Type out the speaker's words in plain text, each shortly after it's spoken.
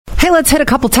Hey, let's hit a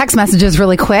couple text messages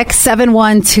really quick.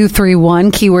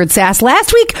 71231, keyword sass.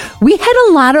 Last week, we had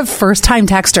a lot of first-time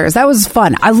texters. That was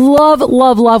fun. I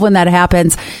love when that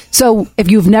happens. So if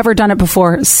you've never done it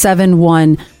before,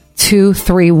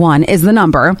 71231 is the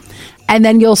number. And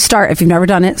then you'll start, if you've never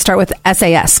done it, start with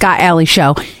SAS, Scott Alley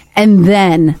Show. And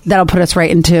then that'll put us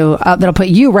that'll put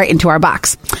you right into our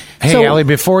box. Hey, Allie,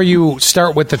 before you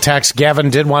start with the text,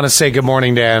 Gavin did want to say good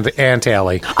morning to Aunt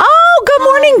Allie. Oh, good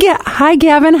morning. Hi,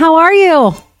 Gavin. How are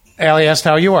you? Allie asked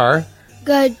how you are.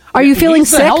 Good. Are you feeling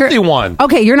sick? He's the healthy one.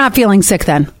 Okay, you're not feeling sick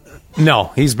then.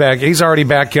 No, he's back. He's already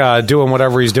back doing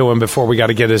whatever he's doing before we got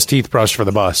to get his teeth brushed for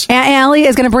the bus. Aunt Allie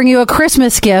is going to bring you a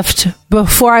Christmas gift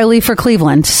before I leave for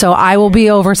Cleveland, so I will be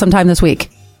over sometime this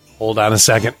week. Hold on a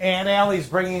second. Aunt Allie's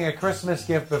bringing a Christmas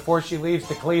gift before she leaves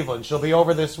to Cleveland. She'll be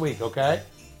over this week, okay?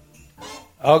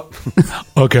 Oh,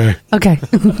 okay. Okay.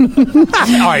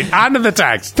 All right, on to the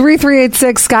text.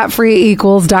 3386 Scott-free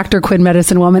equals Dr. Quinn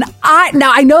Medicine Woman.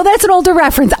 Now, I know that's an older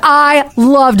reference. I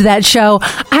loved that show.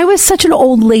 I was such an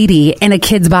old lady in a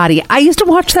kid's body. I used to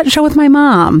watch that show with my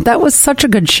mom. That was such a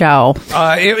good show.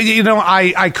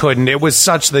 I couldn't. It was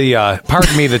such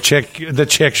pardon me, the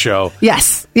chick show.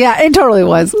 Yes. Yeah, it totally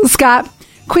was. Scott,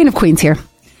 Queen of Queens here.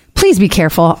 Please be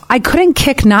careful. I couldn't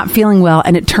kick not feeling well,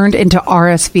 and it turned into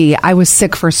RSV. I was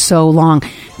sick for so long.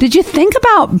 Did you think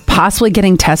about possibly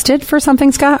getting tested for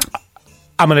something, Scott?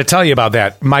 I'm going to tell you about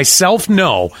that. Myself,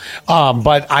 no.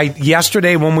 But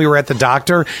yesterday when we were at the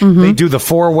doctor, they do the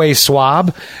 4-way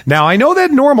swab. Now, I know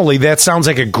that normally that sounds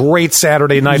like a great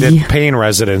Saturday night at pain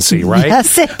residency, right?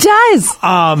 Yes, it does.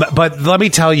 But let me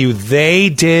tell you, they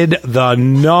did the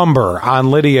number on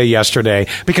Lydia yesterday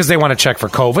because they want to check for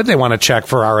COVID. They want to check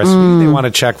for RSV. They want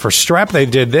to check for strep. They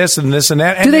did this and this and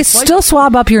that. And do they still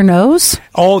swab up your nose?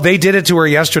 Oh, they did it to her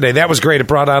yesterday. That was great. It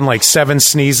brought on like 7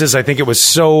 sneezes. I think it was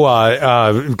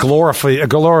so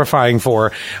glorifying for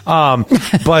her.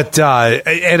 But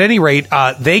at any rate,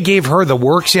 they gave her the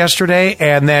works yesterday,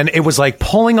 and then it was like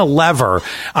pulling a lever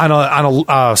on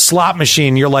a slot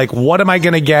machine. You're like, what am I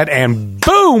going to get? And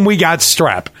boom, we got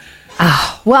strep.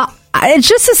 Well, it's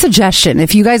just a suggestion.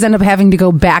 If you guys end up having to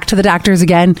go back to the doctors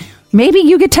again, maybe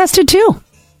you get tested too.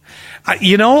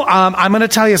 I'm going to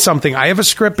tell you something. I have a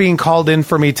script being called in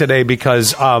for me today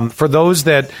because for those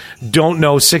that don't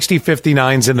know,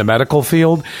 6059's in the medical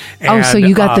field. And, so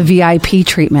you got the VIP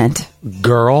treatment.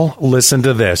 Girl, listen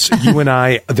to this. You and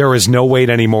I, there is no wait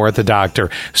anymore at the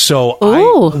doctor. So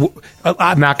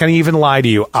I'm not going to even lie to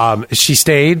you. She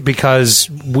stayed because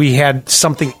we had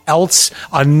something else,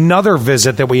 another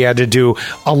visit that we had to do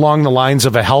along the lines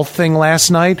of a health thing last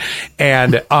night.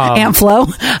 And Aunt Flo?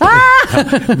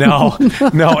 No.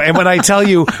 And when I tell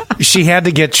you she had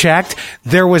to get checked,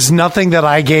 there was nothing that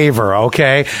I gave her.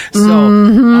 Okay.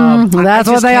 So that's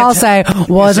what they all say.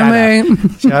 Wasn't me.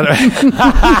 Shut up.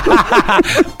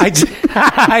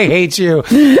 I hate you.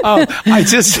 But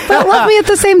love me at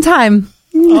the same time.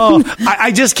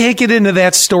 I just can't get into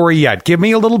that story yet. Give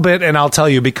me a little bit and I'll tell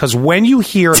you, because when you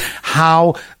hear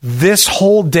how this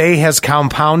whole day has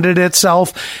compounded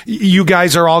itself, you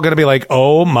guys are all going to be like,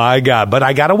 oh my God, but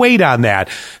I got to wait on that.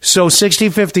 So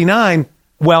 6059,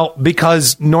 well,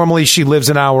 because normally she lives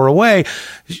an hour away,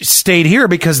 stayed here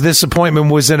because this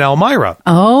appointment was in Elmira.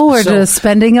 Oh, we're just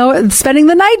spending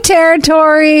the night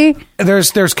territory.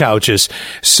 There's couches.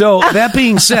 So that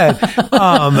being said,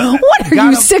 what are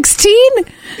you, 16?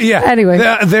 Yeah. Anyway,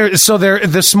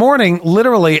 this morning,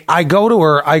 literally, I go to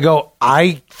her. I go,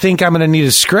 I think I'm going to need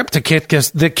a script to kick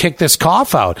this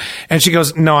cough out, and she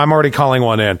goes, no, I'm already calling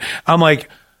one in. I'm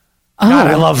like, God,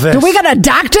 I love this. Do we got a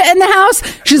doctor in the house?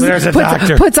 There's a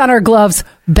doctor. Puts on her gloves.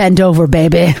 Bend over,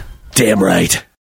 baby. Damn right.